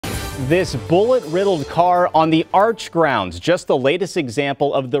This bullet-riddled car on the Arch grounds, just the latest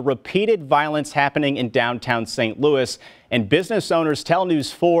example of the repeated violence happening in downtown St. Louis. And business owners tell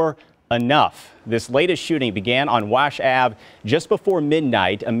News 4 enough. This latest shooting began on Wash Ave just before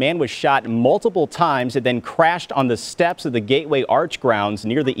midnight. A man was shot multiple times and then crashed on the steps of the Gateway Arch grounds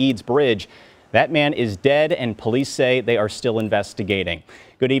near the Eads Bridge. That man is dead, and police say they are still investigating.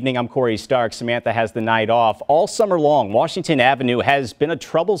 Good evening, I'm Corey Stark. Samantha has the night off. All summer long, Washington Avenue has been a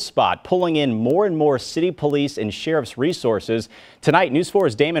trouble spot, pulling in more and more city police and sheriff's resources. Tonight, News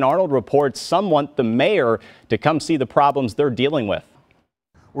 4's Damon Arnold reports some want the mayor to come see the problems they're dealing with.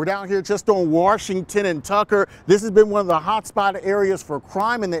 We're down here just on Washington and Tucker. This has been one of the hotspot areas for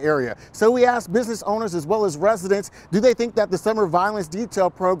crime in the area. So we asked business owners as well as residents, do they think that the summer violence detail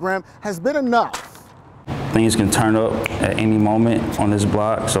program has been enough? Things can turn up at any moment on this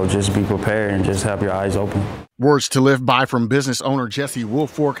block, so just be prepared and just have your eyes open. Words to live by from business owner Jesse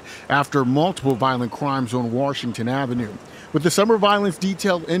Woolfork after multiple violent crimes on Washington Avenue. With the summer violence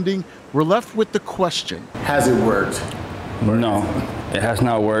detail ending, we're left with the question, has it worked? No, it has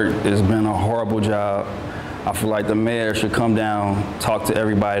not worked. It's been a horrible job. I feel like the mayor should come down, talk to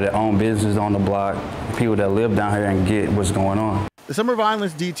everybody that own business on the block, people that live down here, and get what's going on. The summer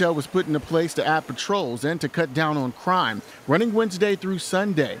violence detail was put into place to add patrols and to cut down on crime, running Wednesday through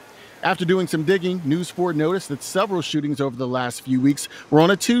Sunday. After doing some digging, News 4 noticed that several shootings over the last few weeks were on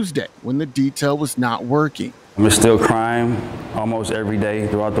a Tuesday when the detail was not working. There's still crime almost every day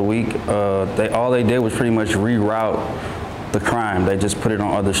throughout the week. All they did was pretty much reroute the crime. They just put it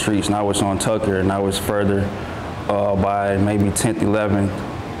on other streets. Now it's on Tucker, now it's further by maybe 10th,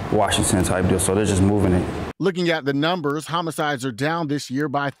 11th, Washington type deal. So they're just moving it. Looking at the numbers, homicides are down this year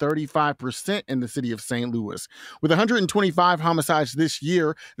by 35% in the city of St. Louis. With 125 homicides this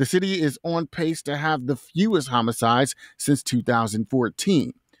year, the city is on pace to have the fewest homicides since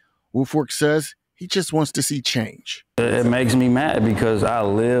 2014. Woolfork says he just wants to see change. It makes me mad because I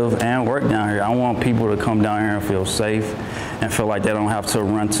live and work down here. I want people to come down here and feel safe and feel like they don't have to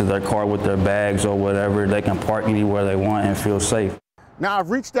run to their car with their bags or whatever. They can park anywhere they want and feel safe. Now,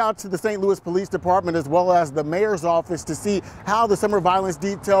 I've reached out to the St. Louis Police Department as well as the mayor's office to see how the summer violence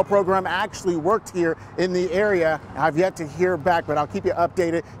detail program actually worked here in the area. I've yet to hear back, but I'll keep you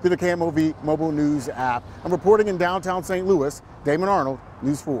updated through the KMOV mobile news app. I'm reporting in downtown St. Louis, Damon Arnold,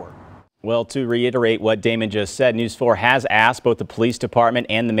 News 4. Well, to reiterate what Damon just said, News 4 has asked both the police department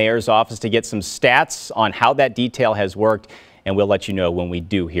and the mayor's office to get some stats on how that detail has worked, and we'll let you know when we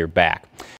do hear back.